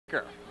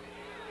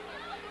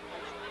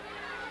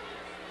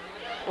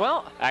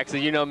Well,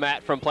 actually, you know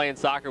Matt from playing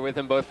soccer with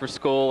him both for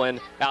school and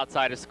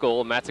outside of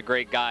school. Matt's a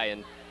great guy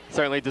and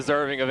certainly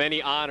deserving of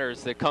any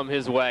honors that come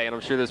his way, and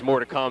I'm sure there's more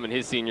to come in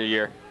his senior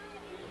year.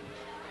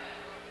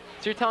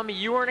 So you're telling me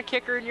you weren't a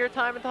kicker in your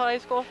time at the high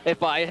school?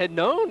 If I had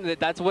known that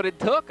that's what it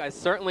took, I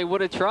certainly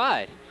would have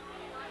tried.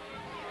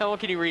 How long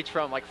can you reach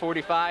from, like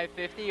 45,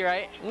 50,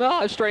 right? No,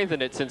 I've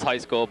strengthened it since high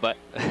school, but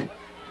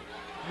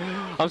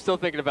I'm still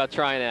thinking about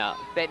trying out.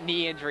 That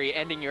knee injury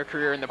ending your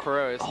career in the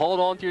pros. Hold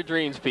on to your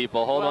dreams,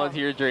 people. Hold on to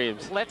your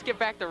dreams. Let's get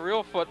back to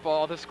real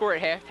football. The score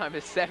at halftime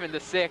is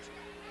 7-6.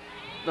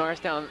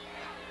 Norristown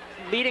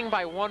leading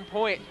by 1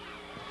 point.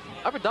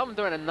 Upper Dublin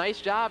doing a nice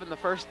job in the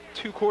first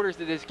 2 quarters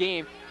of this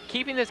game,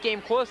 keeping this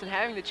game close and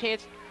having the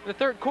chance in the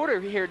third quarter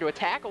here to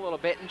attack a little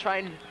bit and try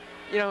and,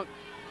 you know,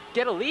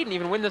 get a lead and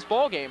even win this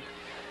ball game.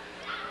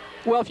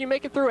 Well, if you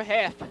make it through a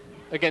half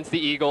against the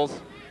Eagles,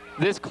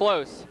 this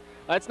close,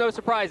 that's no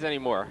surprise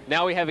anymore.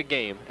 Now we have a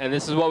game, and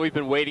this is what we've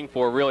been waiting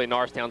for, really,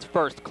 Norristown's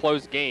first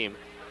close game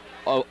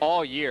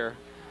all year,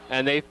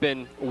 and they've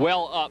been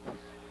well up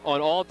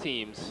on all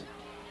teams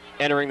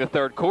entering the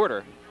third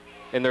quarter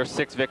in their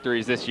 6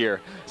 victories this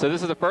year. So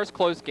this is the first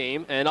close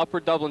game, and Upper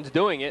Dublin's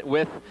doing it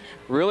with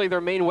really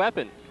their main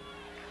weapon,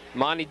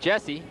 Monty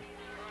Jesse,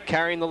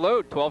 carrying the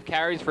load, 12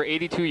 carries for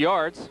 82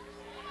 yards,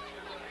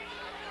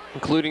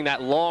 including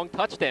that long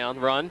touchdown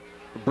run,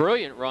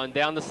 brilliant run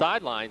down the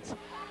sidelines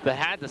that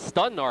had to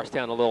stun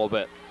Norristown a little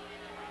bit.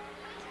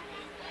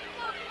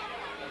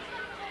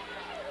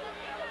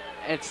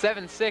 At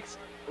 7-6,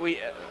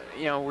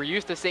 we're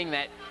used to seeing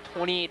that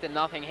 28-0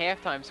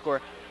 halftime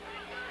score.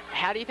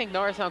 How do you think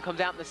Norristown comes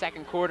out in the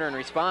second quarter and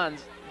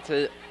responds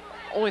to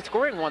only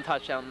scoring 1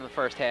 touchdown in the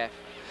first half?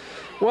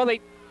 Well,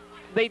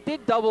 they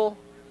did double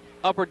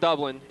Upper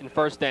Dublin in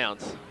first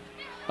downs.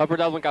 Upper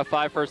Dublin got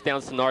 5 first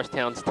downs to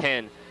Norristown's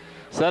 10.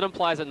 So that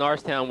implies that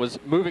Norristown was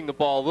moving the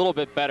ball a little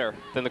bit better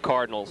than the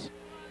Cardinals.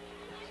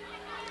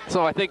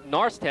 So I think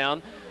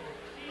Norristown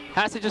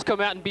has to just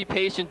come out and be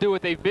patient, do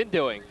what they've been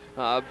doing.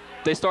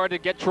 They started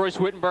to get Troy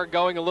Swittenberg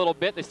going a little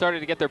bit. They started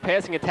to get their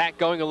passing attack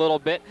going a little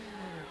bit.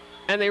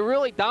 And they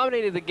really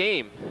dominated the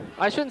game.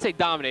 I shouldn't say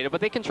dominated,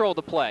 but they controlled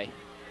the play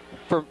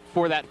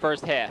for that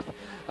first half.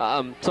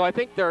 So I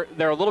think they're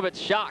a little bit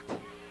shocked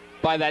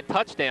by that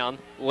touchdown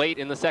late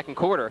in the second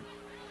quarter.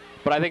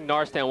 But I think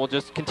Norristown will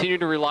just continue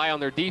to rely on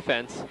their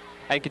defense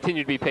and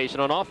continue to be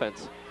patient on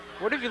offense.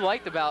 What have you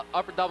liked about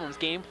Upper Dublin's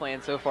game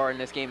plan so far in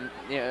this game,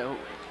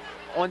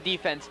 on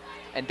defense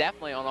and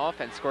definitely on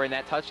offense, scoring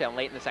that touchdown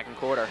late in the second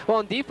quarter? Well,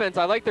 on defense,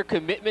 I like their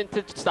commitment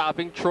to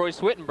stopping Troy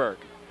Swittenberg.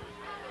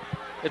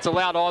 It's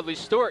allowed Audley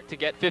Stewart to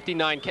get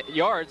 59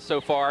 yards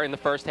so far in the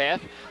first half,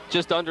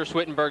 just under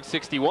Swittenberg's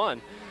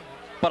 61.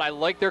 But I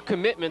like their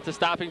commitment to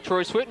stopping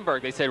Troy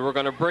Swittenberg. They said, we're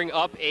going to bring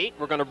up 8.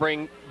 We're going to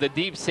bring the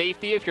deep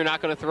safety if you're not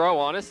going to throw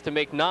on us to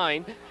make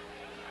 9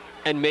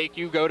 and make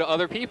you go to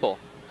other people.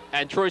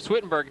 And Troy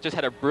Swittenberg just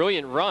had a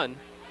brilliant run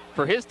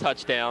for his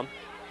touchdown.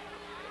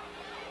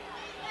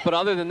 But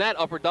other than that,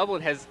 Upper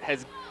Dublin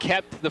has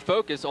kept the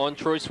focus on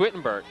Troy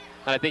Swittenberg.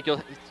 And I think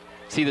you'll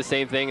see the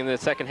same thing in the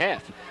second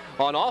half.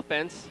 On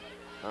offense,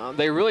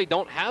 they really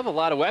don't have a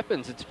lot of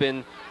weapons. It's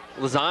been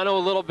Lozano a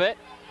little bit,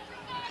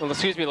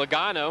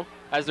 Logano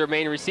as their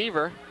main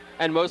receiver,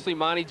 and mostly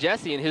Monty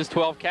Jesse and his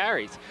 12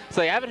 carries.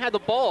 So they haven't had the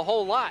ball a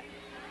whole lot.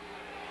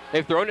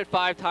 They've thrown it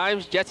 5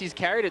 times. Jesse's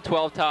carried it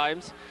 12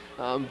 times,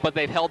 but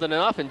they've held it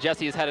enough, and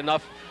Jesse has had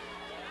enough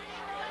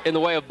in the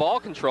way of ball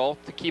control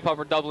to keep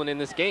Upper Dublin in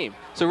this game.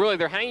 So really,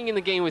 they're hanging in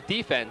the game with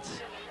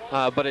defense,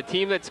 but a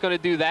team that's going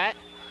to do that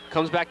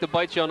comes back to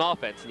bite you on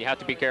offense, and you have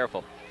to be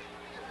careful.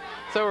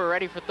 So we're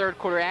ready for third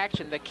quarter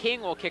action. The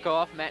King will kick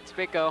off. Matt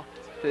Spicko,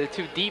 the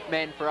 2 deep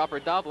men for Upper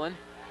Dublin.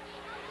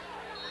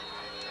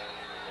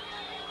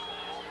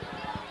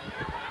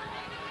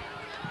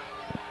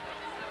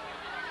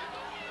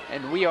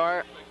 And we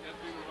are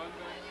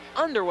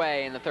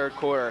underway in the third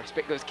quarter.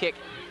 Spicko's kick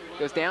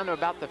goes down to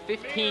about the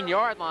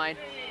 15-yard line.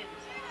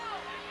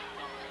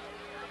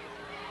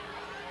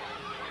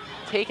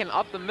 Taken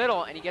up the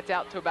middle, and he gets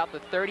out to about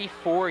the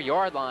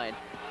 34-yard line.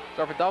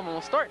 So Upper Dublin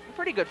will start in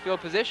pretty good field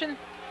position.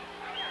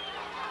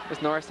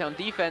 This Norristown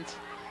defense,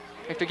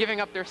 after giving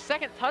up their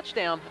 2nd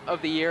touchdown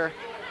of the year,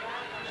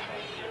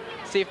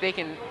 see if they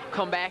can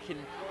come back and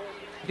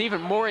with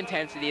even more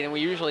intensity than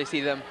we usually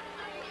see them.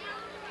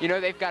 You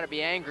know they've got to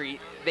be angry.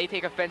 They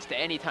take offense to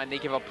any time they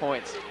give up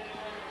points.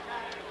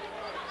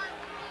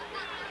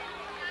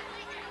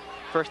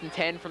 1st and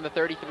 10 from the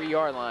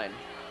 33-yard line.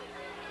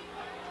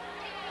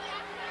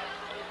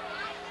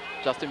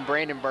 Justin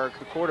Brandenburg,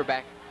 the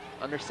quarterback,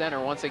 under center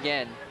once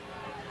again.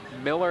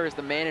 Miller is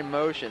the man in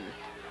motion.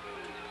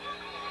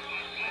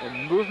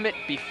 And movement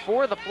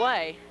before the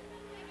play.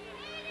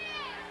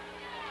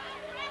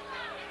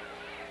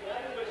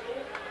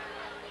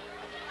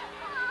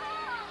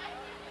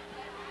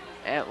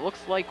 And it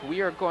looks like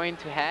we are going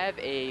to have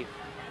a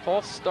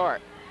false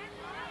start.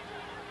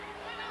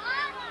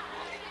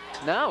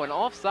 No, an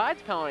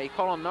offsides penalty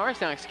called on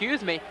Norristown,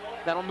 excuse me.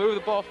 That'll move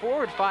the ball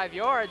forward 5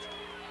 yards.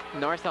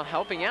 Norristown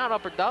helping out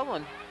Upper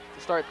Dublin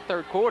to start the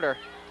third quarter.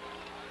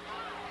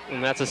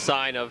 And that's a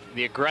sign of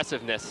the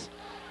aggressiveness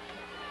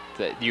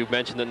that you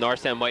mentioned that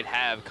Norristown might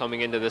have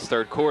coming into this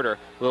third quarter.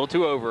 A little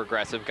too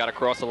over-aggressive, got to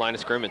cross the line of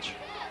scrimmage.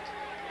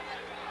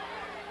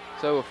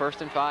 So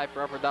 1st and 5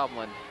 for Upper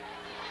Dublin.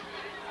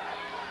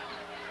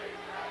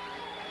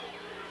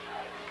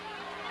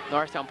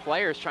 Norristown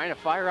players trying to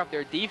fire up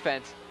their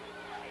defense.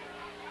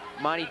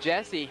 Monty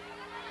Jesse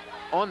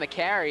on the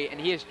carry, and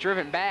he is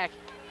driven back.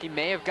 He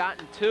may have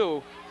gotten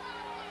 2.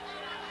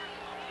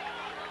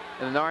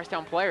 And the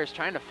Norristown players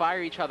trying to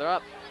fire each other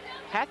up.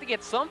 Have to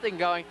get something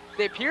going.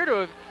 They appear to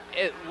have,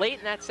 late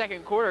in that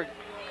second quarter,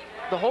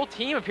 the whole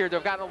team appeared to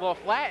have gotten a little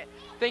flat,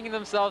 thinking to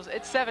themselves,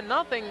 it's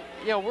 7-0,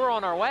 you know, we're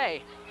on our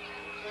way.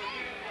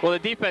 Well, the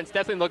defense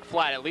definitely looked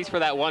flat, at least for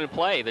that one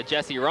play, the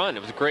Jesse run. It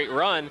was a great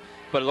run,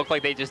 but it looked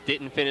like they just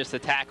didn't finish the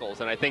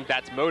tackles, and I think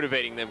that's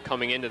motivating them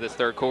coming into this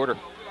third quarter.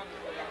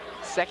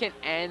 2nd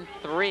and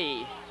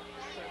 3.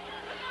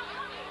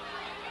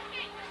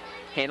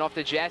 Hand off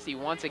to Jesse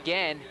once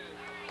again.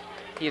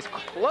 He is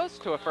close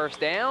to a 1st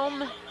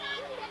down.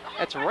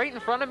 That's right in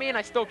front of me, and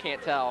I still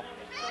can't tell.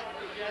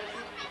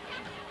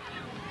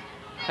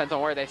 Depends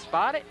on where they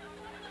spot it.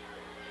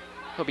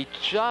 He'll be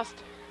just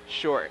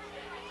short.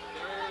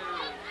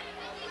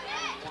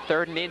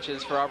 3rd and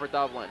inches for Upper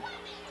Dublin.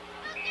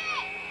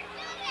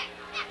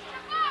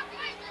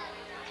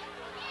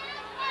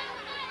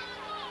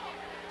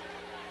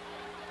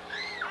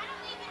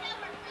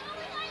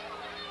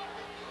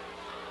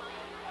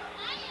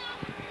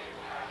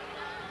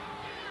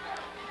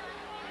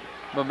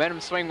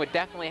 Momentum swing would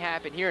definitely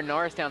happen here.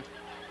 Norristown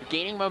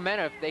gaining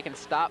momentum if they can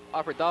stop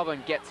Upper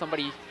Dublin, get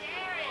somebody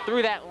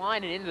through that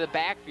line and into the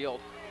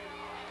backfield.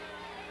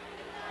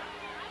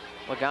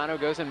 Logano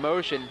goes in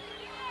motion.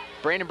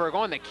 Brandenburg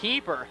on the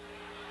keeper.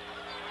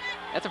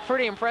 That's a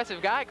pretty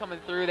impressive guy coming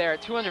through there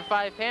at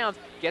 205 pounds.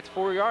 Gets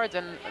 4 yards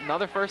and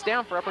another 1st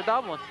down for Upper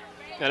Dublin.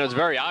 And it was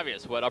very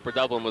obvious what Upper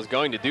Dublin was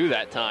going to do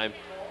that time.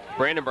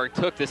 Brandenburg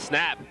took the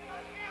snap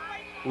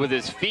with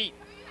his feet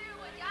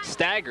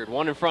staggered,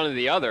 one in front of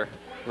the other,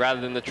 rather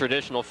than the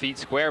traditional feet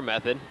square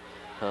method.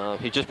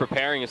 He's just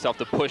preparing himself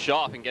to push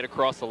off and get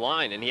across the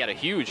line, and he had a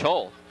huge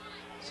hole.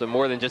 So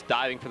more than just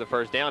diving for the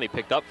 1st down, he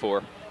picked up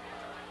 4.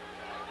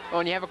 Well,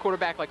 when you have a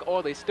quarterback like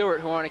Audley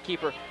Stewart, who on a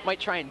keeper might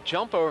try and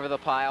jump over the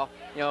pile,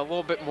 you know, a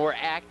little bit more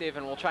active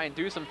and will try and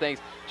do some things,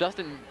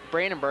 Justin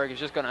Brandenburg is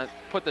just going to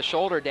put the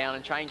shoulder down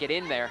and try and get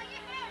in there.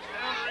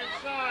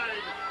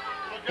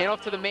 Hand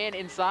off to the man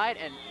inside,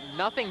 and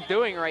nothing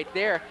doing right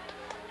there.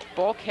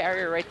 Ball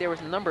carrier right there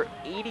was number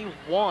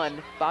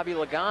 81, Bobby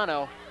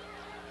Logano.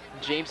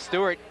 James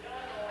Stewart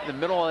in the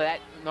middle of that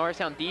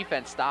Norristown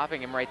defense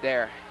stopping him right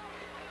there.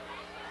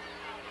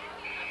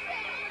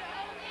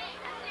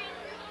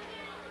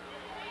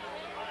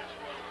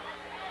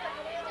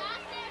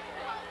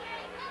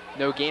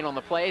 No gain on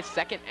the play,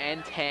 2nd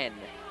and 10.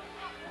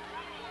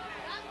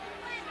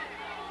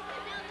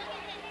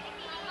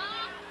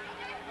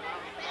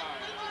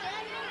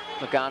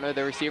 Logano,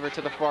 the receiver,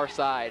 to the far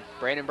side.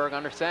 Brandenburg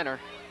under center.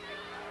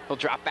 He'll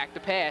drop back to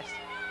pass.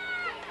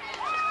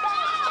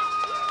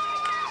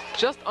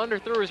 Just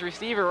underthrew his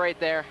receiver right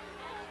there.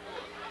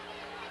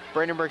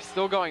 Brandenburg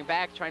still going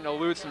back, trying to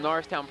elude some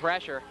Norristown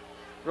pressure.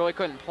 Really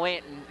couldn't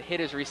plant and hit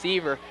his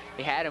receiver.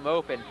 He had him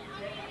open.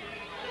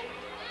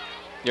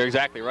 You're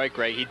exactly right,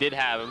 Greg. He did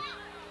have him.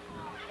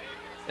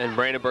 And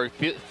Brandenburg,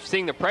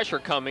 seeing the pressure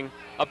coming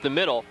up the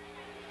middle,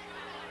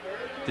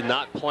 did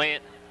not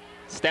plant,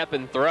 step,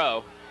 and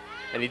throw.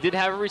 And he did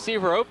have a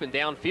receiver open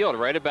downfield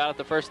right about at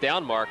the 1st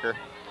down marker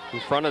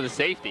in front of the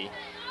safety.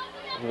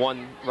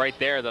 One right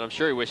there that I'm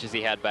sure he wishes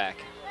he had back.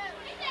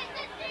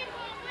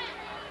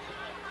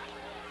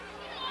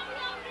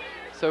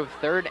 So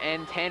 3rd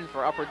and 10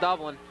 for Upper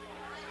Dublin.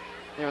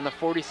 They're on the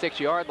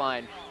 46-yard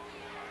line.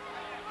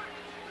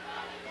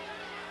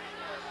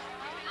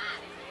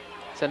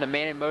 Send a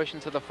man in motion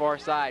to the far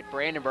side.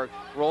 Brandenburg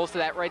rolls to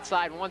that right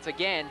side once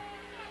again.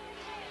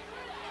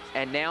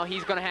 And now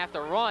he's going to have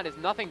to run as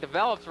nothing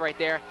develops right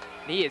there.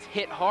 And he is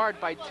hit hard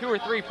by 2 or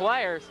 3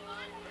 players.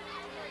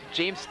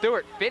 James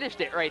Stewart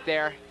finished it right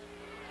there.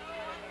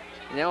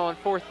 And now on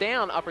 4th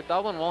down, Upper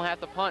Dublin won't have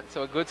to punt.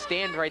 So a good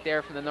stand right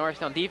there from the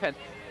Norristown defense.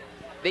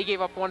 They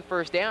gave up 1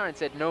 1st down and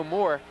said no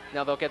more.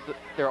 Now they'll get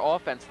their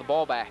offense the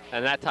ball back.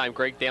 And that time,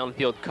 great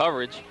downfield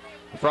coverage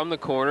from the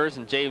corners,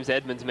 and James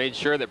Edmonds made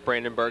sure that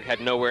Brandenburg had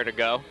nowhere to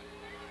go.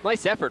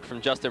 Nice effort from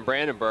Justin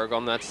Brandenburg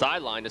on that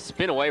sideline to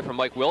spin away from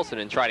Mike Wilson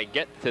and try to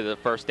get to the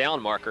 1st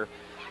down marker.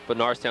 But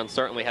Norristown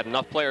certainly had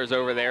enough players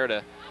over there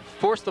to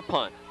force the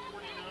punt.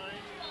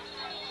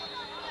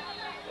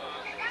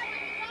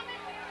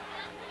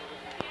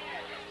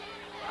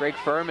 Greg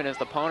Furman is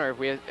the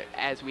punter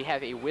as we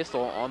have a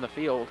whistle on the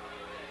field.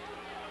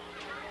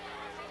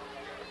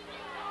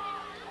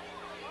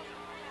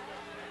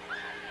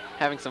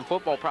 Having some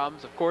football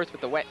problems, of course,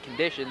 with the wet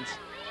conditions.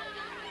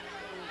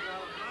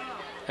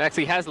 It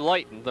actually has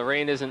lightened. The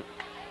rain isn't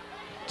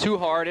too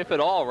hard, if at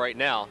all, right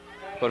now.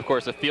 But of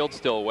course, the field's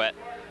still wet.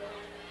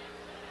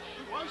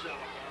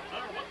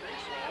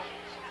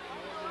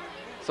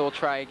 So we'll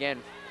try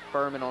again.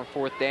 Furman on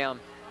 4th down.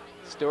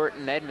 Stewart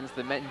and Edmonds,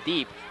 the men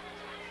deep.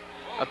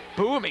 A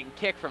booming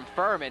kick from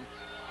Furman.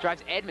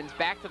 Drives Edmonds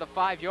back to the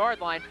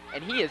 5-yard line,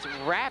 and he is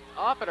wrapped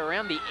up at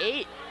around the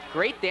 8.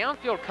 Great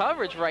downfield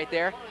coverage right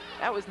there.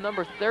 That was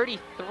number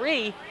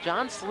 33,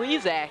 John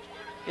Slezak.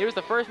 He was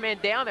the first man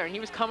down there, and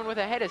he was coming with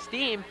a head of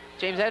steam.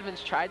 James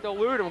Edmonds tried to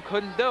elude him,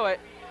 couldn't do it.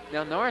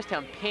 Now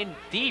Norristown pinned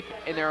deep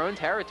in their own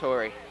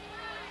territory.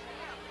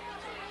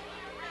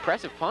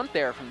 Impressive punt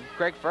there from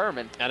Greg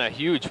Furman. And a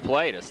huge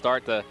play to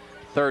start the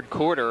 3rd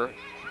quarter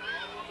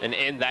and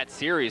end that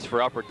series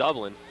for Upper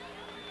Dublin.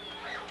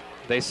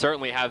 They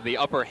certainly have the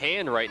upper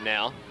hand right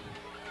now.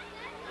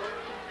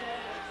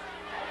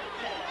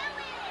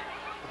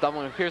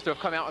 Dublin appears to have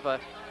come out with a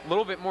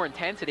little bit more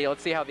intensity.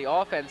 Let's see how the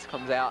offense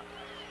comes out.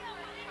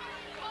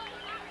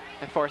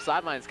 And far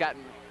sideline's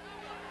gotten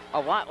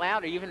a lot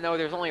louder, even though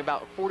there's only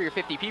about 40 or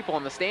 50 people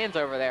in the stands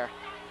over there.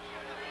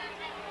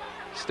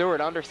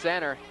 Stewart under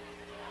center.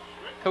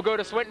 He'll go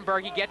to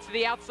Swittenberg. He gets to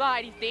the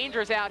outside. He's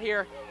dangerous out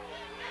here.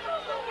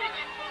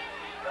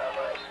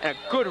 And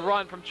a good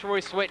run from Troy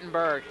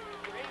Swittenberg.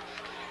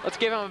 Let's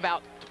give him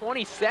about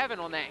 27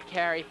 on that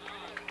carry.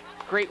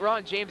 Great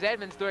run. James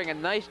Edmonds doing a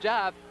nice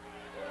job.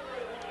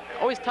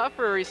 Always tough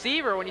for a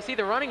receiver when you see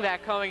the running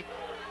back coming.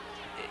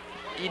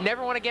 You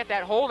never want to get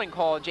that holding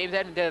call. James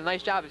Edmonds did a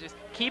nice job of just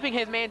keeping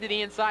his man to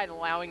the inside and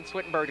allowing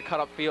Swittenberg to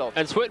cut up field.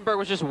 And Swittenberg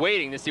was just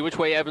waiting to see which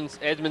way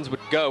Edmonds would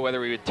go,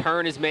 whether he would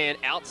turn his man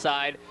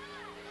outside.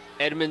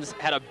 Edmonds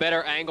had a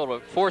better angle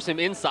to force him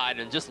inside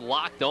and just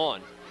locked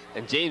on.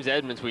 And James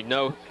Edmonds, we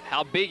know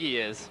how big he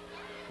is,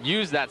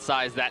 used that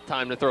size that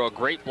time to throw a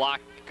great block.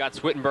 Got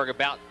Swittenberg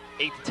about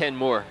 8 to 10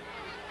 more.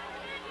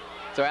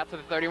 So out to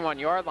the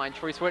 31-yard line,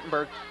 Troy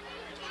Swittenberg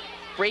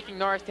breaking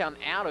Norristown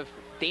out of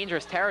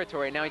dangerous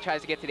territory. Now he tries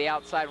to get to the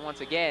outside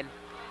once again.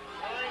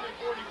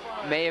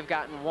 May have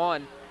gotten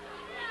one.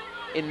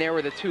 In there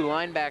were the 2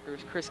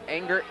 linebackers, Chris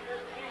Engert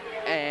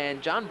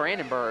and John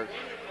Brandenburg.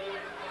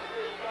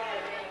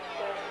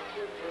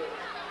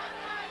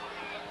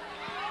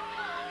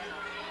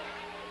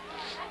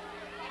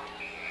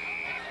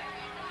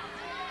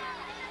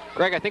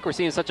 Greg, I think we're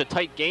seeing such a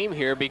tight game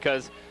here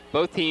because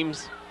both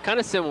teams kind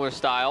of similar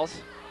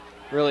styles.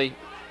 Really,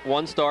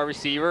 1-star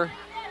receiver,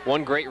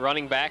 1 great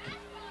running back,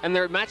 and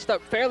they're matched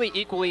up fairly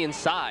equally in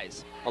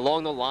size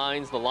along the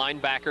lines, the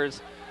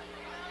linebackers.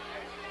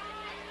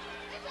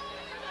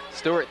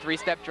 Stewart,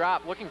 3-step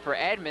drop, looking for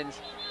Edmonds.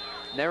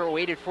 Never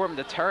waited for him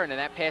to turn, and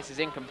that pass is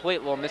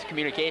incomplete. A little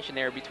miscommunication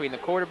there between the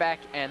quarterback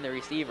and the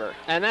receiver.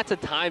 And that's a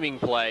timing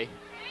play.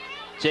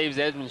 James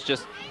Edmonds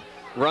just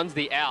runs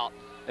the out,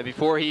 and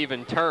before he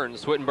even turns,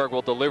 Swittenberg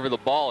will deliver the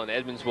ball, and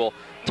Edmonds will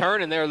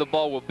turn, and there the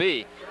ball will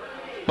be.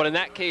 But in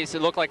that case,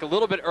 it looked like a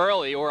little bit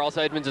early, or else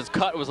Edmonds'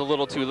 cut was a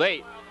little too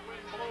late,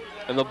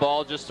 and the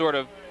ball just sort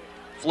of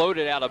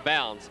floated out of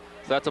bounds.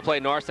 So that's a play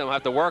Norristown will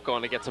have to work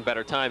on to get some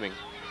better timing.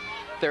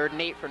 3rd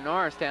and 8 for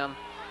Norristown.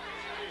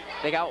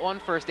 They got 1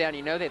 first down.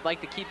 You know they'd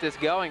like to keep this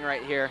going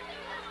right here.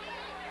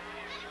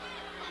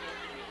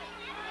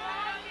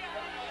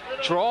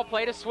 Draw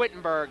play to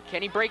Swittenberg.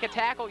 Can he break a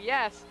tackle?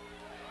 Yes.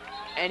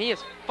 And he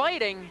is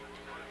fighting.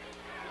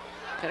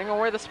 Depending on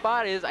where the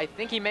spot is, I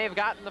think he may have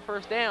gotten the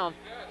first down.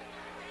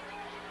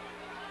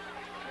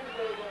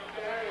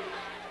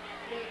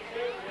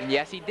 And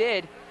yes, he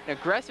did. An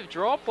aggressive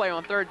draw play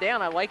on 3rd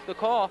down. I like the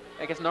call.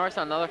 I guess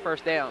Norristown another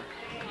first down.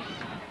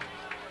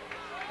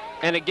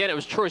 And again, it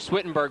was Troy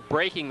Swittenberg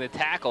breaking the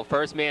tackle.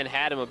 First man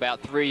had him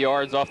about 3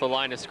 yards off the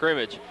line of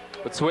scrimmage,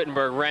 but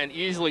Swittenberg ran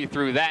easily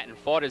through that and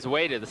fought his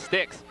way to the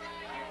sticks.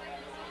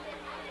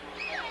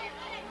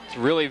 It's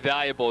really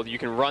valuable that you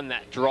can run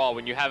that draw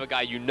when you have a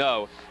guy you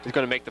know is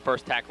going to make the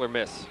first tackler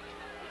miss.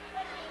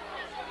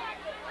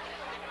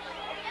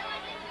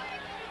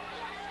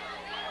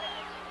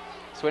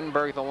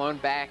 Swittenberg, the lone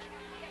back.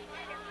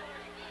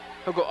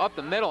 He'll go up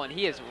the middle, and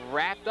he is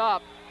wrapped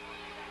up.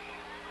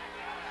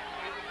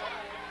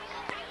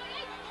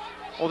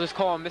 We'll just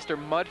call him Mr.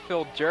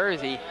 Mud-filled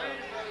Jersey.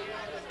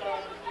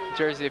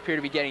 Jersey appeared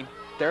to be getting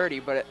dirty,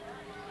 but it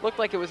looked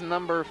like it was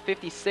number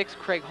 56,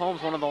 Craig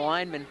Holmes, one of the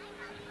linemen.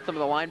 Some of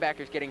the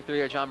linebackers getting through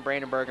there, John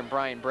Brandenburg and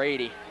Brian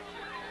Brady.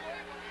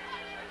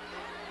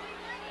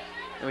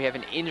 And we have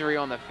an injury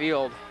on the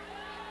field.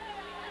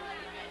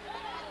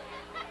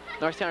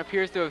 Norristown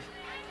appears to have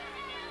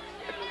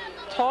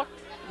talked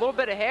a little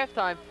bit at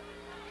halftime,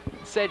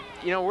 said,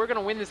 you know, we're going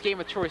to win this game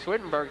with Troy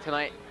Swittenberg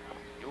tonight.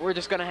 We're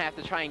just going to have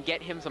to try and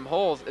get him some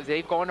holes, as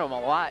they've gone to him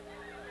a lot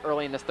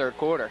early in this 3rd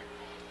quarter.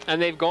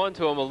 And they've gone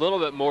to him a little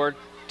bit more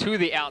to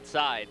the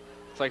outside.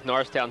 It's like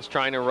Norristown's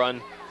trying to run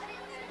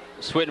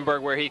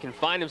Swittenberg where he can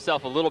find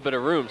himself a little bit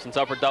of room, since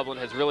Upper Dublin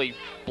has really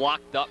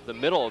blocked up the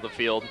middle of the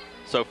field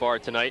so far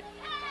tonight.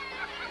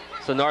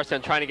 So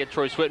Norristown trying to get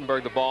Troy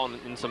Swittenberg the ball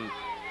in some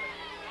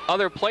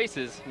other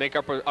places, make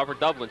Upper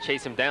Dublin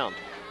chase him down.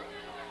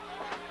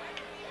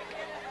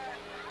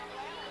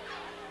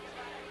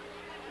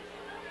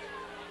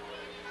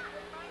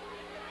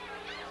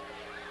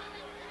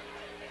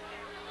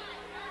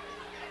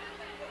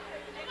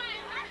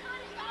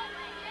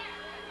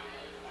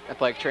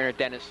 Athletic trainer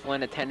Dennis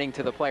Flynn attending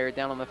to the player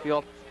down on the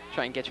field.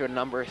 Try and get you a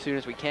number as soon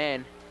as we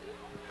can.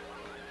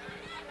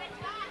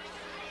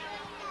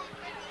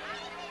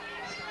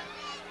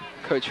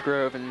 Coach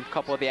Grove and a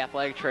couple of the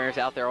athletic trainers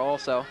out there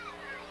also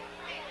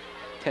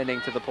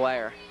tending to the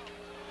player.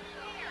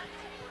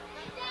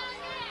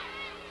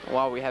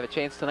 While we have a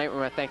chance tonight, we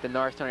want to thank the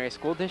Norristown Area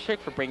School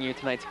District for bringing you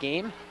tonight's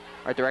game.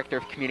 Our Director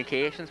of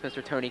Communications,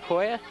 Mr. Tony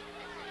Koya.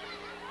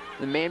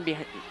 The man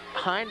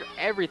behind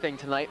everything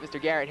tonight,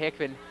 Mr. Garrett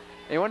Hickman.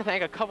 And I want to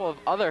thank a couple of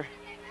other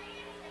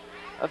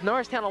of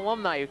Norristown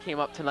alumni who came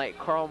up tonight,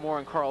 Carl Moore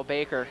and Carl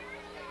Baker.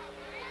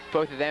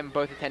 Both of them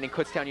attending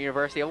Kutztown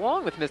University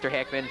along with Mr.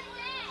 Hickman.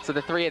 So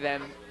the three of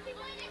them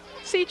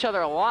see each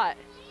other a lot.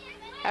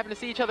 Happen to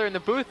see each other in the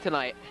booth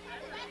tonight.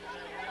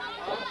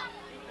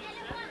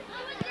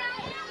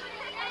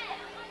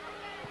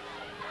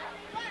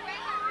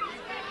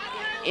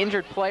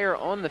 Injured player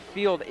on the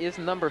field is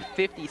number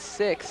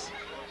 56,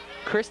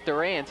 Chris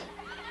Durant.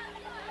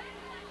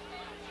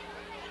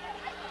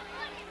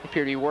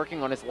 Appeared to be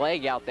working on his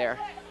leg out there.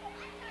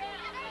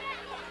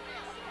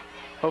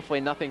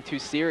 Hopefully nothing too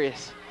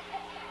serious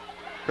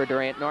for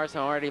Durant.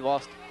 Norristown already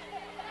lost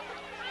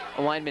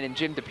a lineman in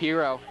Jim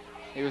DePiro.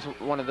 He was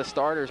one of the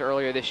starters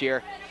earlier this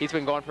year. He's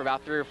been gone for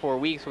about 3 or 4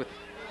 weeks with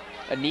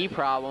a knee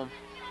problem.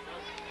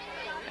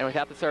 And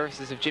without the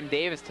services of Jim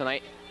Davis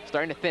tonight,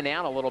 starting to thin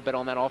out a little bit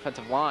on that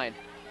offensive line.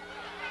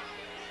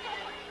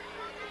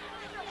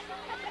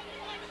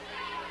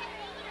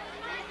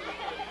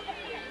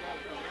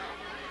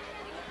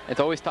 It's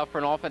always tough for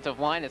an offensive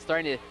line that's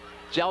starting to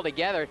gel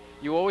together.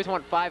 You always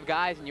want 5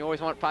 guys, and you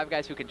always want 5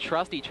 guys who can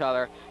trust each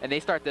other, and they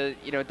start to,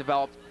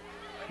 develop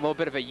a little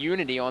bit of a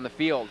unity on the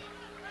field.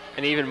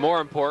 And even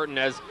more important,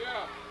 as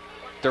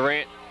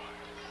Durant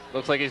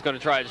looks like he's going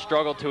to try to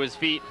struggle to his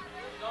feet,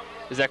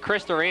 is that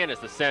Chris Durant is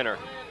the center.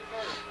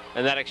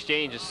 And that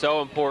exchange is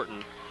so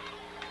important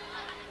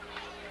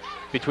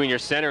between your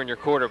center and your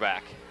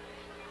quarterback.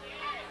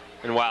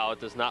 And wow, it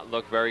does not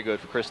look very good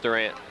for Chris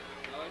Durant.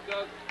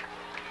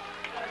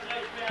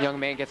 Young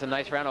man gets a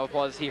nice round of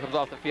applause as he comes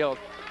off the field.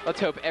 Let's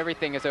hope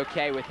everything is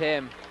okay with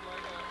him.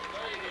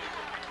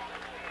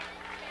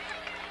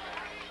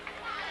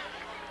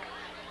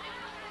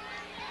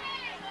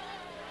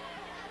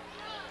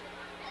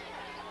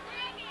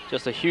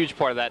 Just a huge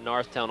part of that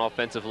Norristown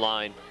offensive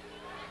line.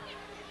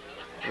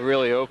 It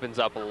really opens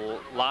up a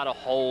lot of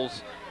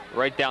holes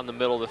right down the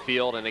middle of the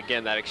field. And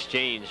again, that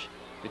exchange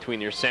between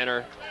your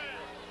center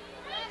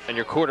and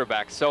your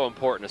quarterback is so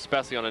important,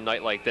 especially on a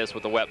night like this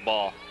with a wet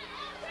ball.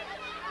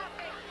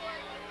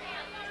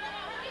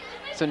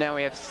 So now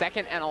we have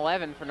 2nd and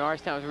 11 for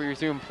Norristown as we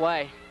resume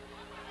play.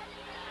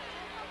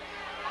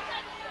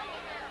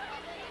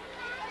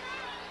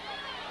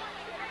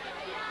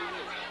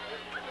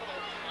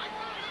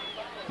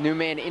 New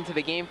man into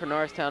the game for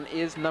Norristown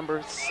is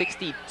number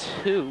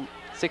 52,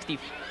 Matt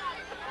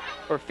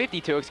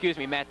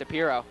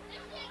DePiro.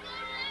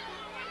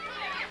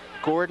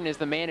 Gordon is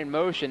the man in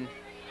motion.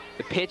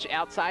 The pitch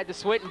outside to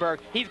Swittenberg.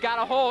 He's got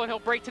a hole and he'll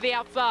break to the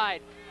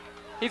outside.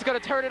 He's gonna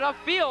turn it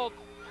upfield.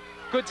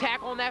 Good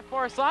tackle on that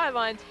far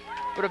sideline,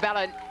 but about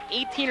an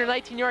 18 or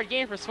 19 yard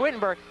gain for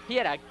Swittenberg. He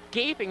had a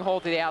gaping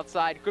hole to the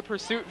outside. Good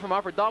pursuit from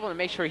Upper Dublin to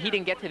make sure he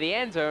didn't get to the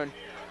end zone.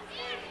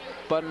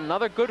 But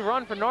another good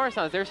run for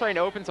Norristown as they're starting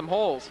to open some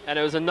holes. And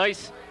it was a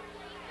nice,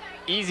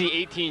 easy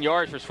 18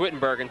 yards for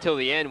Swittenberg until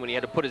the end when he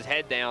had to put his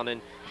head down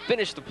and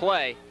finish the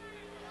play.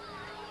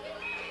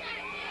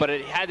 But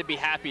it had to be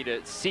happy to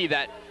see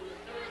that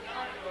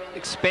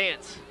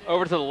expanse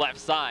over to the left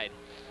side.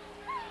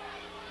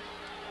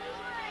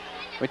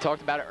 We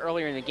talked about it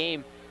earlier in the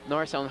game.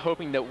 Norristown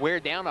hoping to wear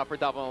down Upper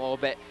Dublin a little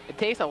bit. It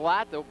takes a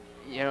lot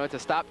to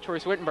stop Troy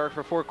Swittenberg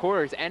for 4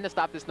 quarters and to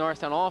stop this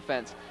Norristown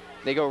offense.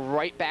 They go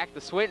right back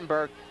to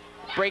Swittenberg,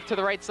 break to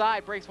the right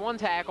side, breaks 1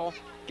 tackle,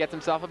 gets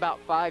himself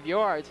about 5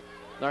 yards.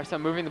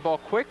 Norristown moving the ball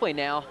quickly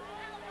now.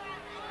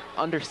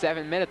 Under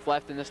 7 minutes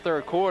left in this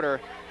 3rd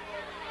quarter.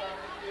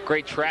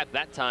 Great trap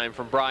that time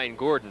from Brian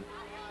Gordon.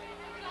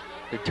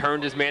 He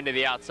turned his man to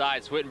the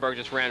outside. Swittenberg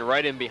just ran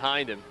right in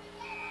behind him.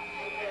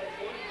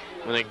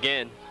 And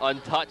again,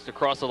 untouched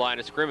across the line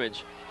of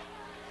scrimmage.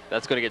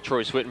 That's going to get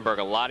Troy Swittenberg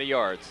a lot of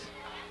yards.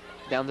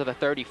 Down to the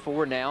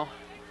 34 now.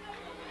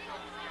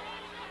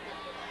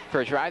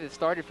 For a drive that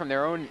started from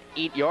their own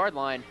 8-yard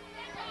line.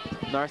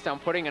 Norristown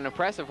putting an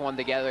impressive one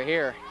together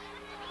here.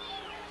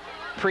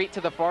 Preet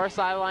to the far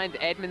sideline,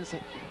 Edmonds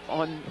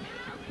on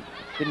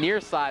the near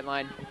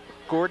sideline.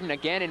 Gordon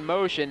again in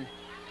motion.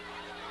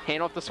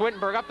 Hand off to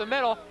Swittenberg up the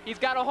middle. He's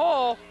got a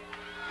hole.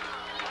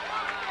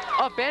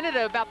 Upended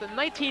at about the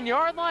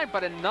 19-yard line,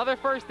 but another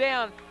first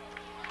down.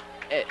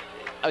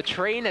 A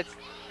train that's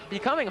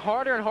becoming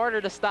harder and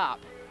harder to stop.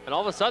 And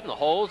all of a sudden, the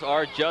holes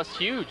are just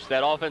huge.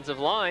 That offensive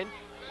line,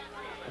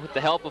 with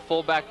the help of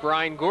fullback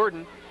Brian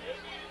Gordon,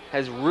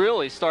 has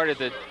really started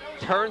to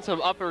turn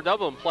some Upper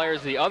Dublin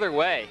players the other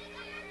way.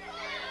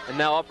 And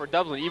now Upper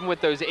Dublin, even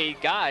with those 8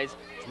 guys,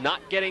 is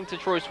not getting to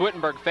Troy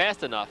Swittenberg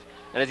fast enough.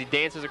 And as he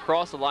dances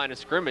across the line of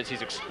scrimmage,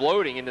 he's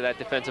exploding into that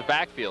defensive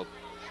backfield.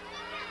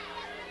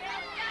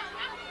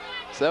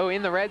 So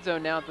in the red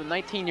zone now at the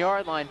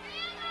 19-yard line.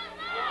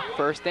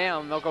 First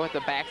down, they'll go with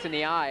the backs in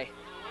the eye.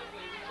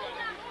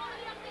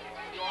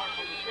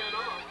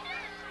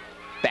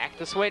 Back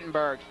to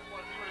Swittenberg.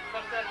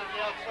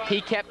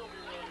 He kept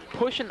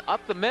pushing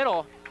up the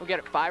middle. We'll get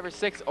it 5 or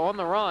 6 on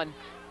the run.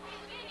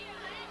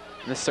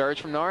 And the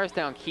surge from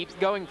Norristown keeps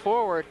going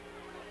forward.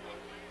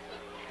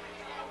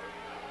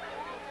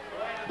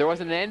 There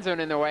wasn't an end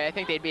zone in their way. I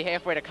think they'd be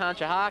halfway to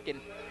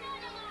Conshohocken.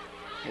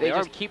 They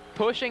just keep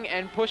pushing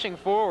and pushing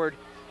forward.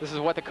 This is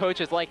what the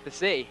coaches like to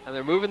see. And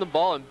they're moving the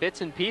ball in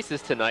bits and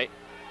pieces tonight.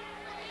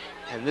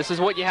 And this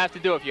is what you have to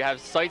do if you have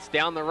sights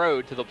down the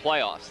road to the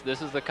playoffs. This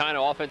is the kind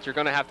of offense you're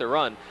going to have to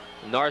run.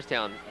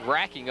 Norristown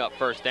racking up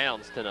first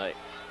downs tonight.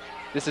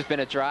 This has been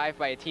a drive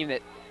by a team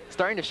that's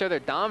starting to show their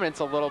dominance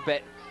a little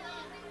bit,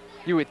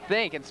 you would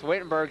think, and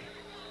Swittenberg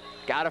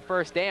got a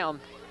first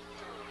down.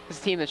 This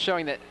is a team that's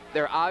showing that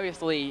they're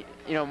obviously,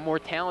 more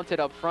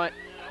talented up front,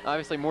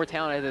 obviously more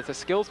talented at the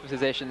skills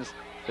positions.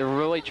 They're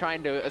really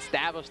trying to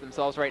establish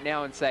themselves right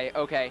now and say,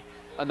 okay,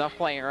 enough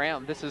playing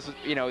around. This is,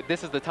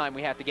 this is the time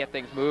we have to get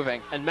things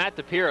moving. And Matt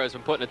DePiro has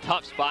been put in a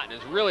tough spot and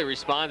has really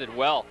responded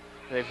well.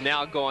 They've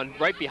now gone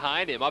right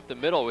behind him up the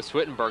middle with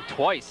Swittenberg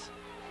twice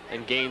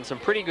and gained some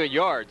pretty good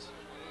yards.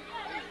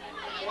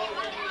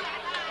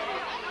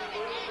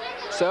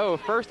 So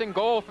first and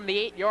goal from the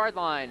 8-yard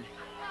line.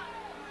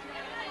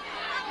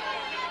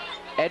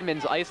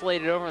 Edmonds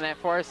isolated over on that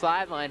far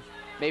sideline.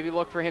 Maybe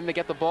look for him to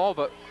get the ball,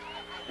 but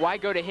why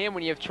go to him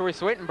when you have Troy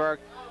Swittenberg?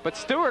 But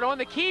Stewart on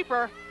the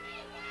keeper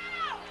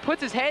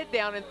puts his head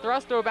down and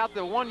thrusts to about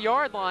the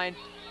 1-yard line.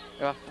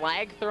 A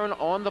flag thrown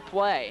on the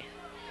play.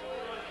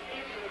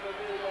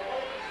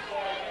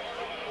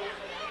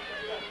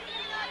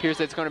 Appears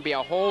that it's going to be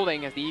a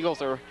holding as the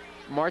Eagles are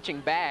marching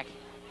back.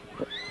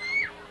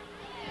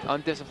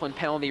 Undisciplined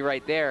penalty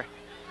right there.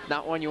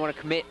 Not one you want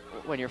to commit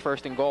when you're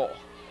first and goal.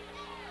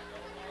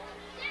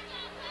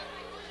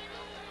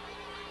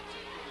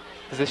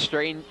 Does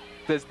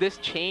this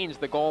change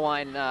the goal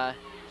line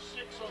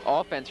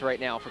offense right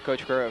now for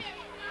Coach Grove?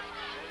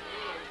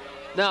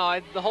 No,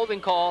 the holding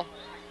call,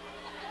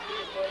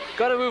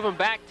 got to move them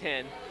back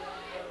 10,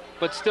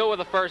 but still with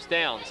a first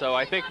down. So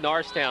I think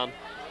Norristown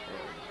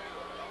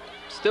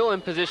still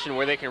in position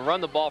where they can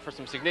run the ball for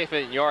some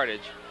significant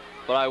yardage,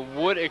 but I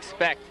would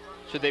expect,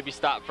 should they be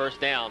stopped first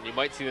down, you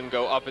might see them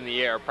go up in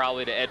the air,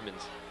 probably to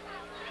Edmonds.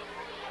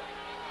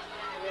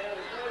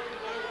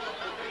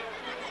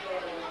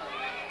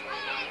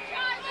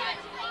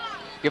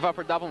 Give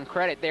Upper Dublin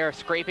credit. They are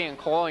scraping and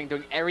clawing,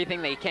 doing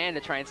everything they can to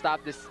try and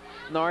stop this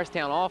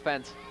Norristown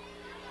offense.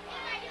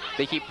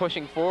 They keep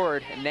pushing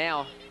forward, and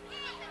now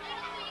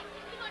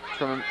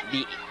from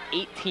the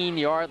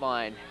 18-yard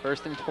line,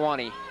 first and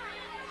 20.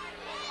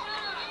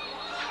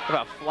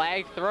 A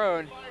flag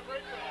thrown.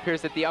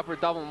 Appears that the Upper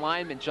Dublin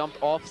lineman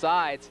jumped off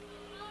sides.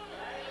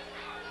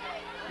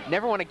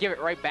 Never want to give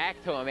it right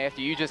back to him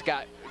after you just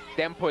got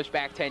them pushed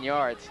back 10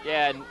 yards.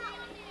 Yeah, and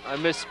I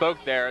misspoke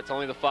there. It's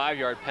only the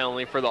 5-yard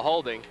penalty for the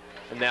holding,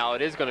 and now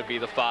it is going to be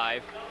the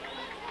 5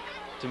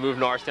 to move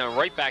Norristown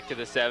right back to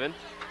the 7.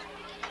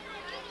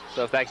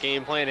 So if that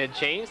game plan had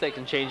changed, they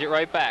can change it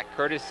right back,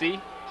 courtesy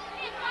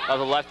of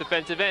the left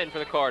defensive end for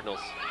the Cardinals.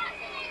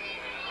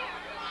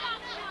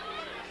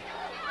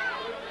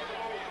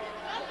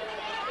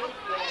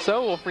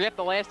 So we'll forget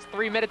the last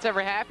 3 minutes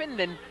ever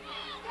happened, and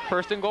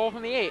first and goal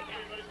from the 8.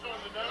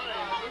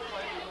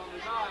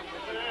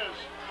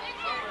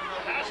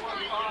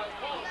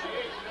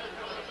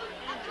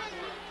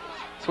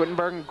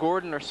 Swittenberg and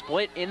Gordon are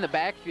split in the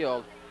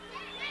backfield.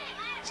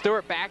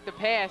 Stewart back to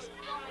pass.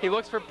 He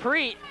looks for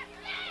Preet.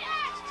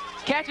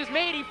 Catch is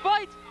made, he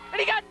fights,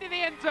 and he got into the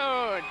end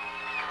zone.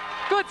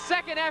 Good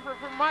second effort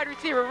from wide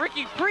receiver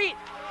Ricky Preet.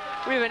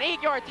 We have an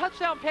 8-yard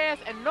touchdown pass,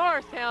 and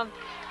Norristown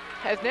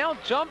has now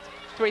jumped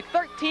to a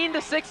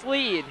 13-6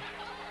 lead.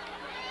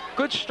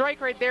 Good strike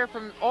right there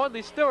from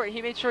Audley Stewart.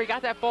 He made sure he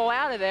got that ball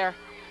out of there.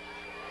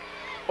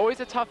 Always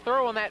a tough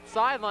throw on that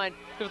sideline.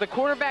 If the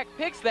quarterback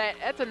picks that,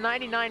 that's a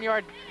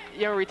 99-yard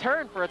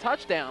return for a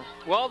touchdown.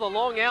 Well, the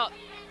long out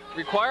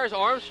requires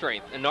arm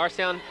strength, and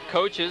Norristown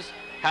coaches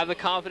have the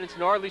confidence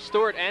in Audley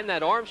Stewart and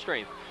that arm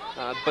strength.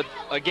 But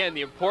again,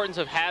 the importance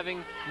of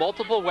having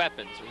multiple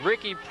weapons.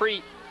 Ricky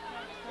Preet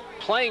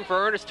playing for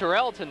Ernest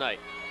Terrell tonight.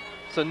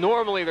 So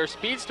normally their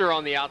speedster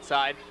on the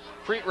outside.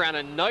 Preet ran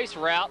a nice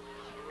route,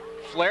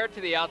 flared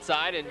to the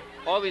outside, and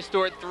Audley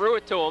Stewart threw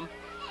it to him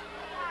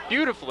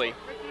beautifully.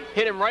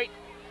 Hit him right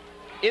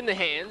in the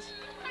hands,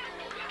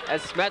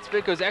 as Matt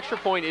Spitko's extra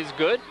point is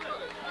good.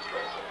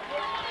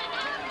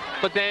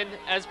 But then,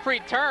 as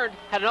Preet turned,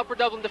 had an Upper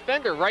Dublin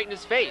defender right in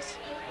his face,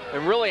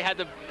 and really had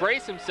to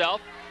brace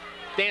himself,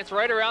 dance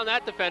right around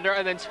that defender,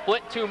 and then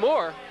split 2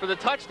 more for the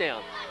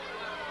touchdown.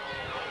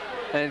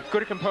 And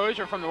good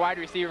composure from the wide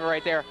receiver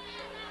right there.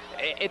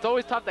 It's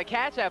always tough to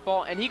catch that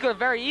ball, and he could have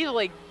very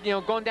easily,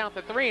 gone down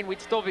to 3, and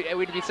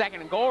we'd be second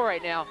and goal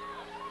right now.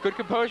 Good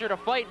composure to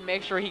fight and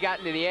make sure he got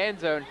into the end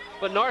zone.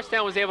 But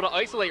Norristown was able to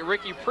isolate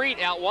Ricky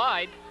Preet out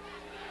wide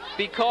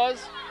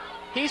because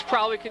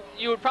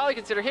you would probably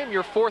consider him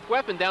your fourth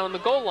weapon down on the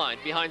goal line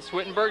behind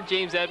Swittenberg,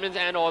 James Edmonds,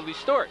 and Audley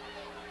Stewart.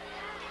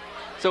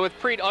 So with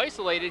Preet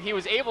isolated, he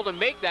was able to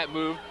make that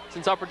move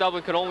since Upper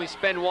Dublin could only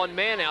spend one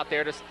man out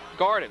there to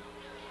guard him.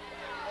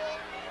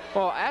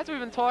 Well, as we've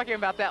been talking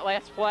about that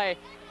last play,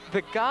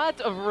 the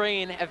gods of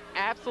rain have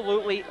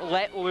absolutely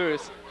let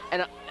loose.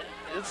 And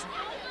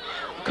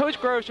Coach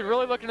Grove should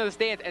really look into the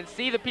stands and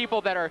see the people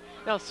that are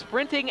now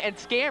sprinting and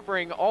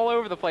scampering all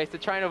over the place to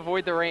try and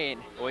avoid the rain.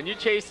 When you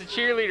chase the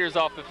cheerleaders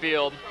off the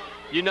field,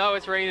 you know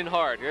it's raining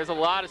hard. There's a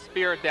lot of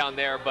spirit down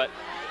there, but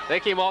they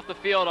came off the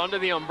field under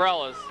the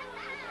umbrellas.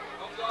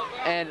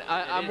 And it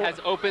has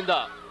opened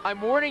up.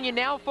 I'm warning you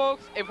now,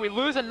 folks, if we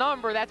lose a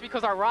number, that's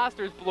because our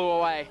rosters blew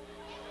away.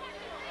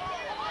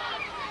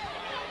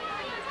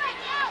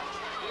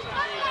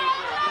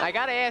 I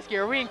gotta ask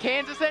you, are we in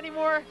Kansas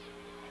anymore?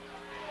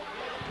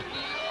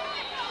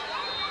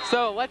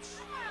 So let's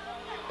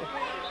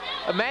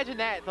imagine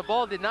that. The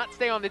ball did not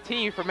stay on the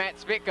tee for Matt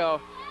Spitko.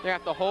 They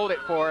have to hold it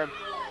for him.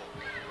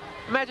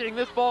 Imagining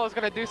this ball is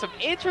gonna do some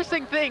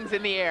interesting things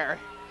in the air.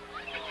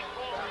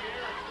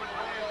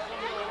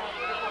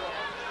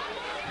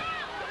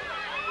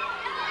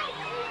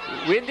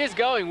 Wind is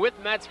going with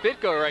Matt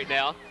Spitko right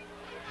now.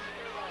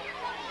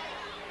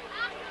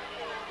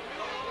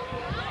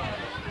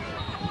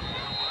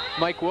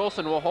 Mike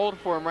Wilson will hold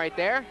for him right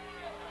there.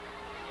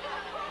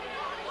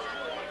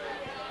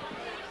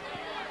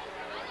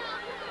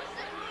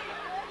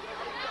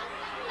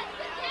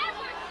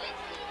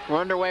 We're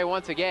underway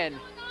once again.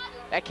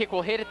 That kick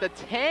will hit at the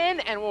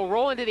 10 and will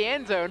roll into the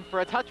end zone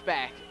for a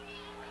touchback.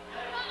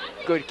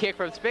 Good kick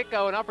from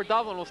Spitko, and Upper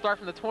Dublin will start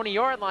from the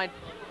 20-yard line.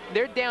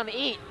 They're down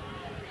 8.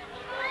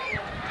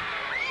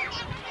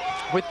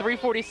 With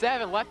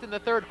 3:47 left in the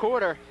third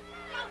quarter.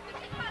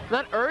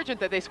 Not urgent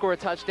that they score a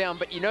touchdown,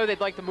 but you know they'd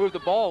like to move the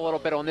ball a little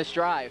bit on this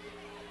drive.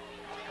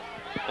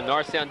 And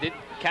Norristown did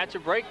catch a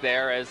break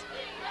there as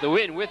the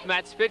wind with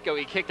Matt Spitko,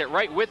 he kicked it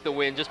right with the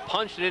wind, just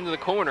punched it into the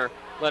corner,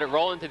 let it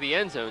roll into the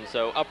end zone.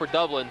 So Upper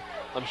Dublin,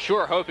 I'm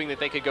sure, hoping that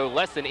they could go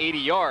less than 80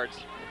 yards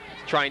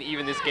to try and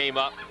even this game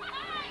up.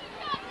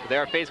 They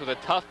are faced with a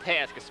tough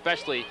task,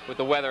 especially with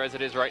the weather as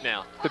it is right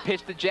now. The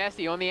pitch to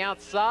Jesse on the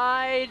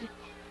outside.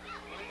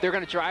 They're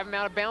going to drive him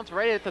out of bounds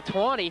right at the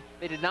 20.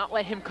 They did not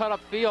let him cut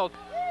upfield.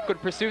 Good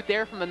pursuit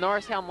there from the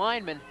Norristown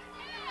lineman.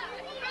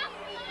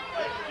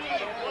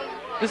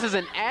 This is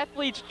an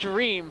athlete's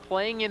dream,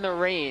 playing in the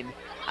rain.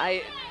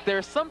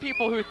 There's some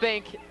people who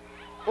think,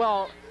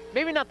 well,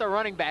 maybe not the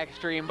running back's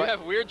dream, but... You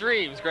have weird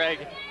dreams,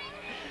 Greg.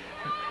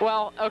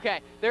 Well, okay.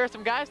 There are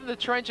some guys in the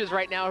trenches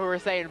right now who are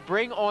saying,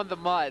 bring on the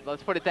mud.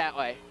 Let's put it that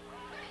way.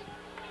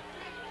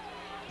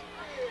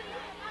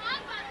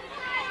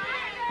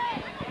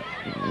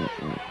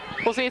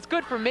 Well, see, it's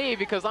good for me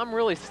because I'm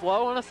really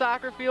slow on a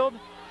soccer field.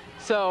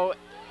 So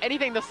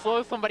anything to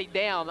slow somebody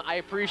down, I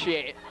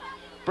appreciate.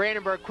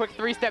 Brandenburg, quick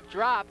 3-step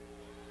drop.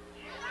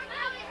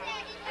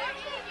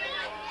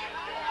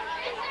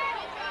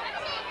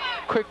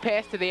 Quick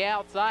pass to the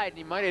outside, and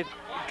he might have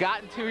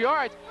gotten 2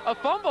 yards. A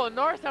fumble, and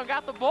Norristown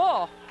got the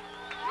ball.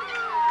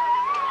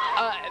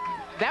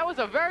 That was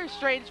a very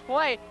strange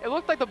play. It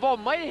looked like the ball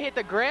might have hit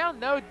the ground.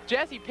 No,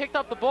 Jesse picked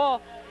up the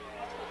ball.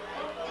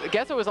 I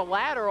guess it was a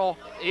lateral.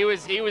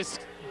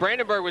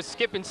 Brandenburg was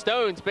skipping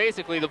stones,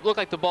 basically. It looked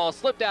like the ball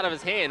slipped out of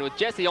his hand with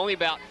Jesse only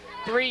about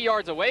 3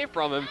 yards away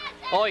from him.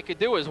 All he could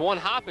do was one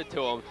hop it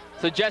to him.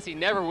 So Jesse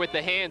never with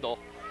the handle.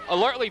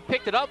 Alertly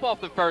picked it up off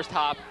the first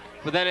hop,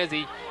 but then as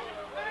he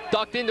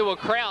ducked into a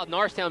crowd,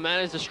 Norristown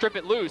managed to strip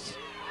it loose.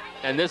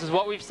 And this is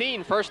what we've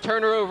seen. First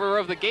turnover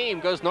of the game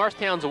goes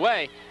Norristown's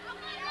way.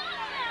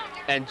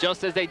 And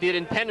just as they did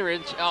in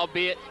Penridge,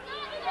 albeit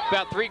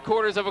about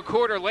 3/4 of a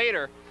quarter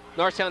later,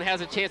 Norristown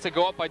has a chance to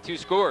go up by 2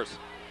 scores.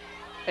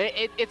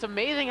 It's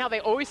amazing how they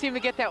always seem to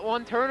get that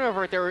one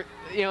turnover at their,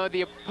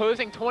 the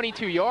opposing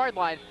 22-yard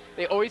line.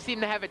 They always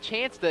seem to have a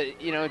chance to,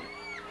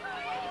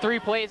 3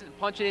 plays and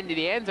punch it into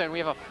the end zone. We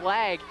have a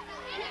flag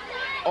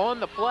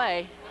on the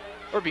play,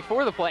 or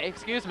before the play,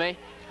 excuse me.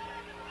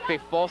 A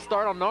false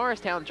start on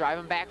Norristown,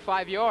 driving back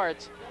 5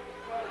 yards.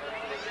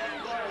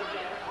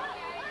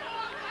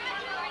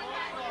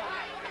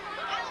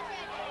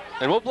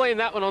 And we'll blame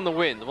that one on the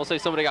wind. We'll say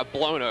somebody got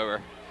blown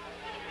over.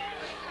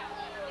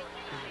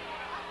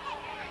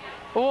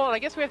 Well, I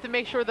guess we have to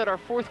make sure that our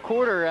fourth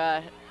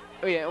quarter,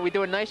 we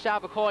do a nice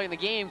job of calling the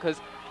game, because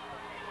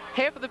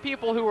half of the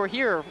people who were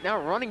here are now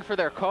running for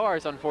their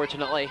cars,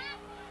 unfortunately.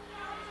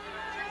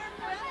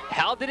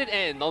 How did it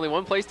end? Only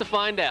one place to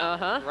find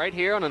out. Right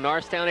here on the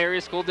Norristown Area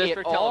School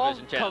District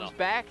television channel. It all comes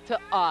back to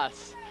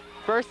us.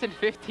 1st and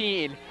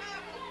 15.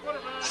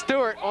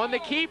 Stewart on the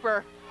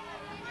keeper.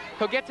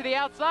 He'll get to the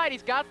outside.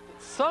 He's got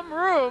some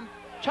room.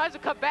 Tries to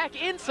cut back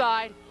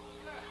inside.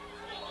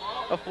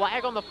 A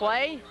flag on the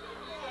play.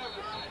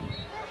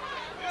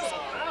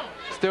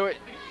 Stewart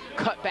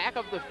cut back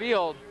up the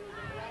field.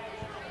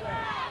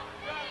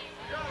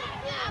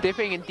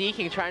 Dipping and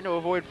deking, trying to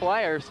avoid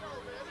players.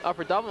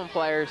 Upper Dublin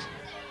players.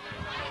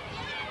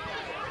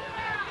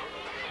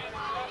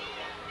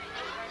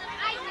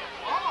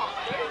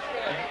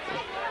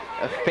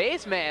 A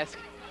face mask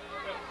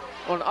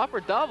on Upper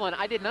Dublin.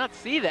 I did not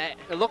see that.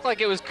 It looked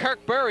like it was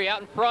Kirk Burry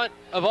out in front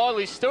of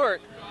Audley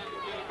Stewart.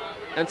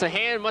 And so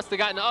hand must have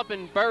gotten up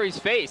in Burry's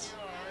face.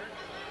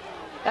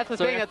 That's the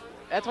thing.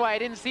 That's why I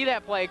didn't see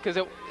that play, because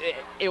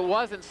it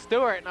wasn't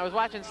Stewart, and I was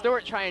watching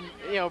Stewart try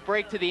and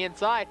break to the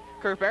inside.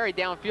 Kirk Burry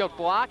downfield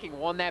blocking,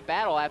 won that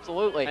battle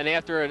absolutely. And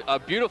after a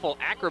beautiful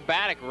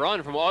acrobatic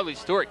run from Audley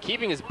Stewart,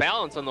 keeping his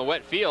balance on the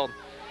wet field,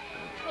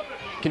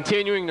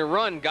 continuing to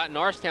run, got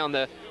Norristown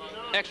the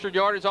extra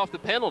yardage off the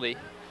penalty.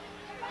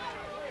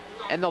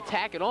 And they'll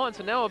tack it on,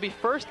 so now it'll be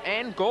 1st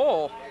and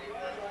goal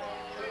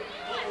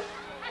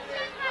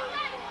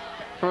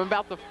from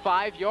about the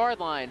 5-yard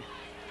line.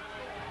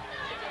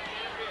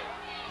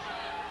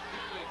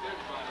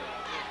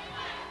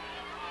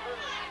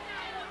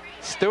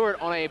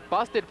 Stewart on a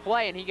busted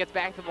play, and he gets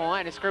back to the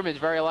line of scrimmage.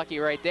 Very lucky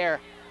right there.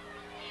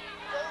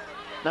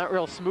 Not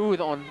real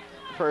smooth on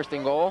 1st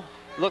and goal.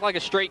 Looked like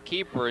a straight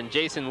keeper, and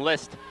Jason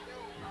List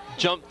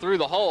jumped through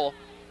the hole.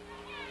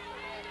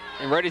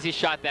 And right as he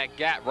shot that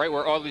gap, right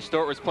where Audley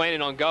Stewart was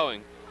planning on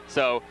going.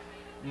 So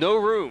no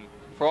room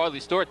for Audley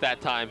Stewart that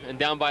time, and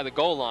down by the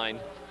goal line,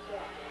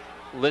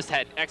 List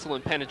had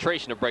excellent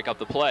penetration to break up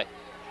the play.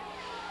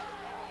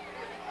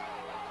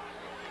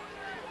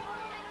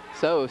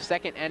 So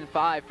 2nd and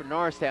 5 for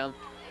Norristown.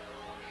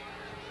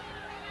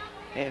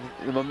 And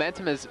the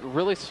momentum has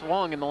really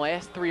swung in the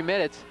last 3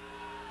 minutes.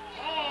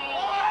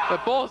 The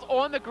ball's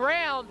on the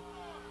ground.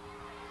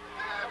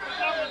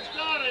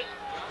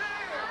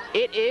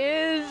 It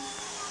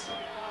is,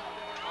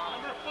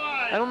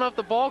 I don't know if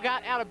the ball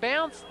got out of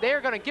bounds.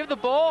 They're going to give the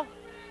ball.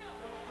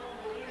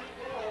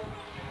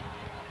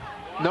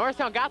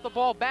 Norristown got the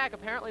ball back.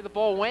 Apparently the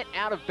ball went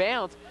out of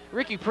bounds.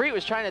 Ricky Preet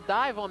was trying to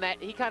dive on that.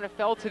 He kind of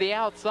fell to the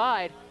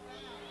outside.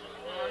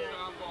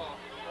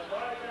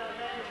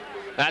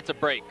 That's a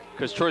break,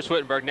 because Troy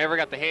Swittenberg never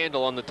got the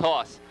handle on the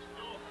toss.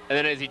 And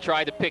then as he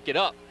tried to pick it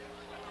up,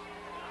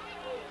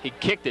 he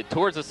kicked it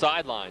towards the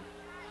sideline.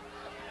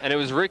 And it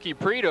was Ricky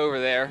Preet over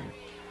there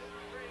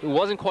who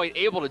wasn't quite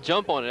able to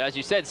jump on it. As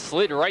you said,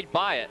 slid right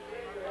by it.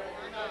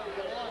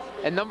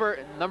 And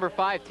number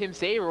 5, Tim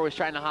Saber, was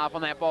trying to hop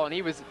on that ball, and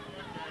he was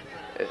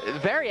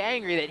very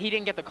angry that he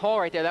didn't get the call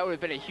right there. That would have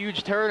been a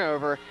huge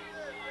turnover.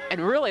 And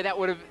really, it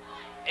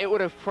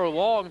would have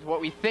prolonged what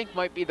we think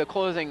might be the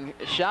closing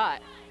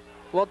shot.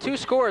 Well, 2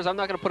 scores, I'm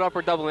not going to put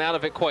Upper Dublin out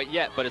of it quite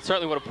yet, but it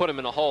certainly would have put him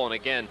in a hole. And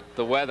again,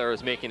 the weather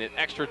is making it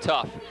extra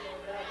tough.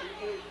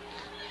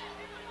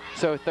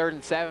 So 3rd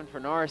and 7 for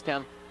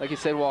Norristown. Like you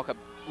said, Walt,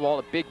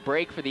 a big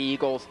break for the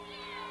Eagles.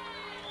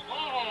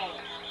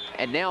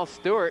 And now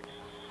Stewart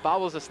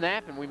bobbles a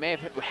snap, and we may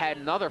have had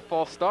another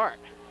false start.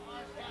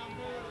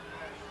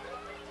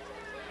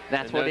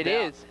 That's what it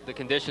is. The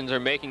conditions are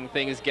making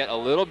things get a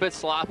little bit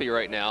sloppy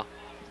right now.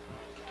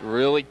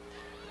 Really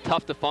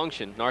tough to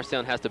function.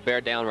 Norristown has to bear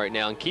down right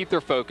now and keep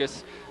their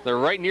focus. They're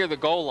right near the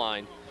goal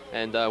line,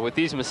 and with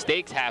these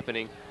mistakes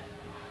happening,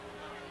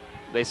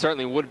 they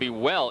certainly would be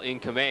well in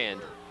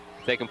command.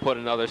 They can put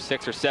another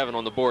 6 or 7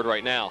 on the board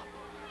right now.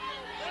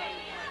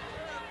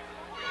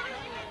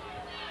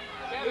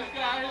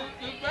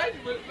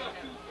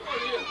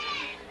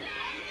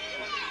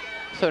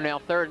 So now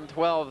 3rd and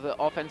 12,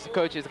 the offensive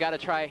coach has got to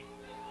try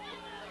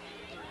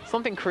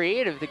something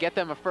creative to get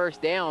them a 1st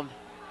down.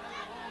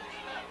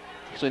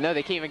 Actually, no,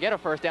 they can't even get a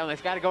 1st down.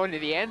 They've got to go into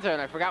the end zone.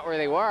 I forgot where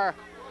they were.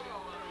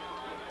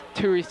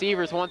 2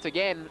 receivers once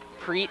again,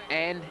 Preet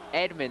and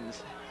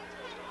Edmonds.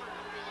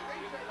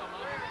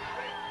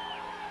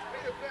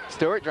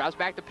 Stewart drops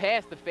back to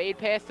pass, the fade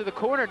pass to the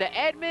corner to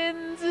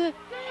Edmonds.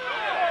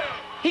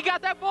 He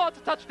got that ball, it's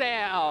a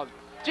touchdown.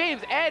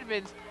 James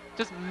Edmonds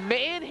just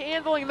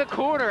manhandling the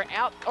corner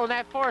out on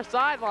that far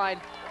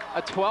sideline.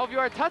 A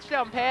 12-yard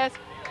touchdown pass,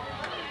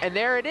 and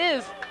there it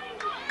is.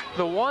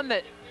 The one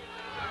that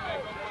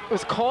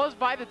was caused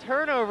by the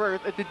turnover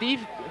that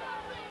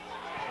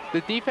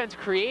the defense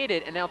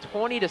created, and now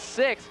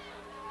 20-6.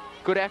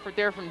 Good effort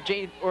there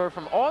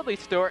from Audley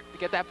Stewart to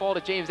get that ball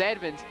to James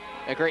Edmonds.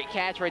 A great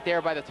catch right there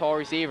by the tall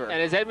receiver.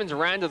 And as Edmonds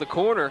ran to the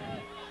corner,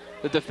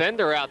 the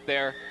defender out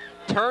there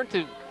turned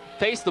to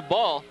face the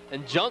ball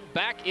and jumped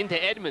back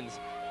into Edmonds.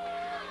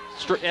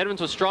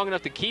 Edmonds was strong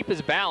enough to keep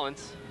his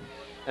balance,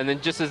 and then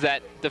just as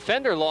that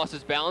defender lost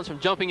his balance from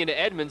jumping into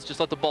Edmonds, just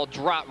let the ball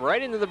drop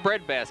right into the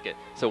breadbasket.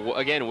 So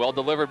again, well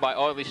delivered by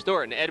Audley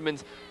Stewart, and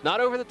Edmonds not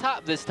over the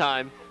top this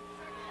time,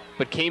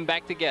 but came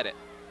back to get it.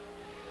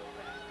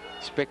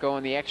 Spicko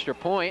on the extra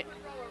point.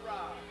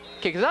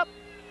 Kicks up,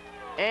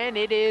 and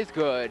it is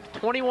good.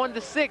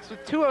 21-6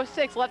 with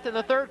 2:06 left in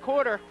the 3rd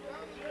quarter.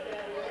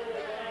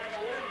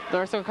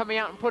 Norristown coming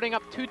out and putting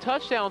up 2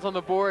 touchdowns on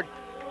the board.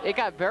 It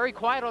got very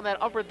quiet on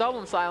that Upper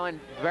Dublin sideline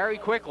very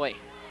quickly.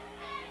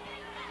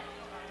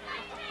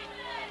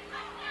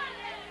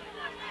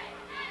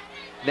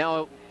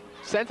 Now,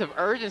 sense of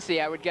urgency,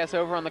 I would guess,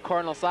 over on the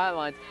Cardinal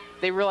sidelines.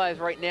 They realize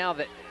right now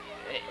that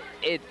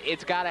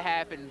it's got to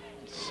happen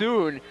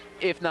soon,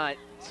 if not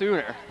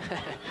sooner.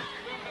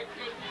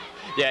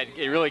 Yeah,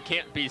 it really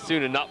can't be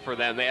soon enough for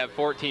them. They have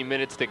 14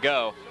 minutes to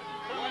go.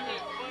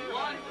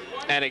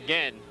 And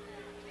again,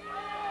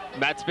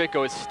 Matt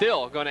Spitko is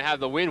still going to have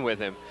the win with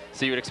him.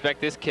 So you would expect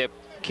this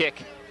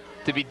kick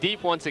to be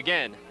deep once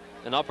again.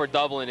 And Upper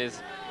Dublin is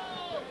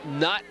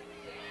not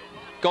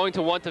going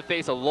to want to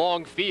face a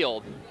long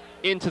field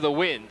into the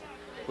wind.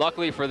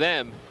 Luckily for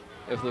them,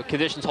 if the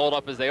conditions hold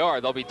up as they are,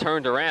 they'll be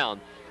turned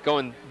around,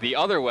 going the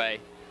other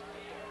way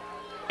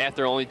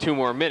after only 2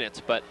 more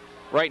minutes. But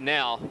right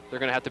now, they're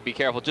going to have to be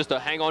careful just to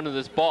hang on to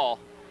this ball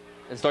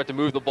and start to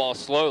move the ball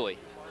slowly.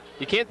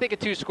 You can't think of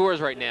 2 scores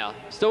right now.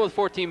 Still with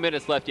 14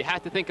 minutes left, you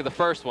have to think of the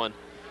first one.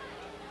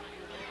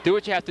 Do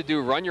what you have to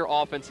do, run your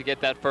offense to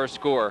get that first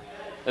score,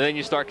 and then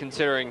you start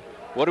considering,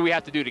 what do we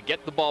have to do to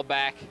get the ball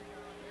back,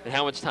 and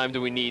how much time do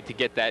we need to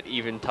get that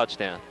even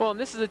touchdown? Well, and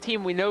this is a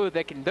team we know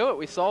that can do it.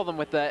 We saw them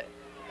with that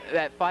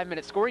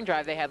 5-minute scoring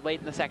drive they had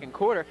late in the second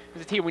quarter.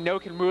 It's a team we know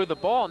can move the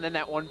ball, and then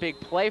that one big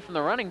play from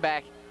the running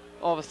back,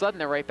 all of a sudden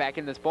they're right back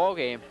in this ball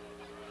game.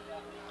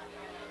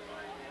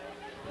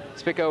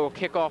 Spitko will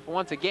kick off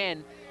once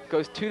again,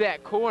 goes to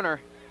that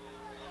corner.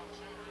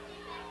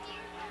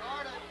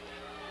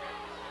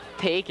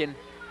 Taken,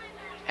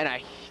 and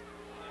a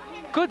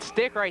good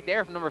stick right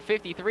there from number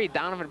 53,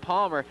 Donovan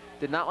Palmer.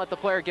 Did not let the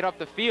player get up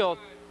the field.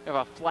 We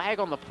have a flag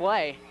on the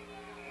play.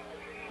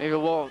 Maybe a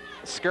little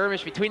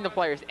skirmish between the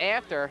players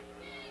after.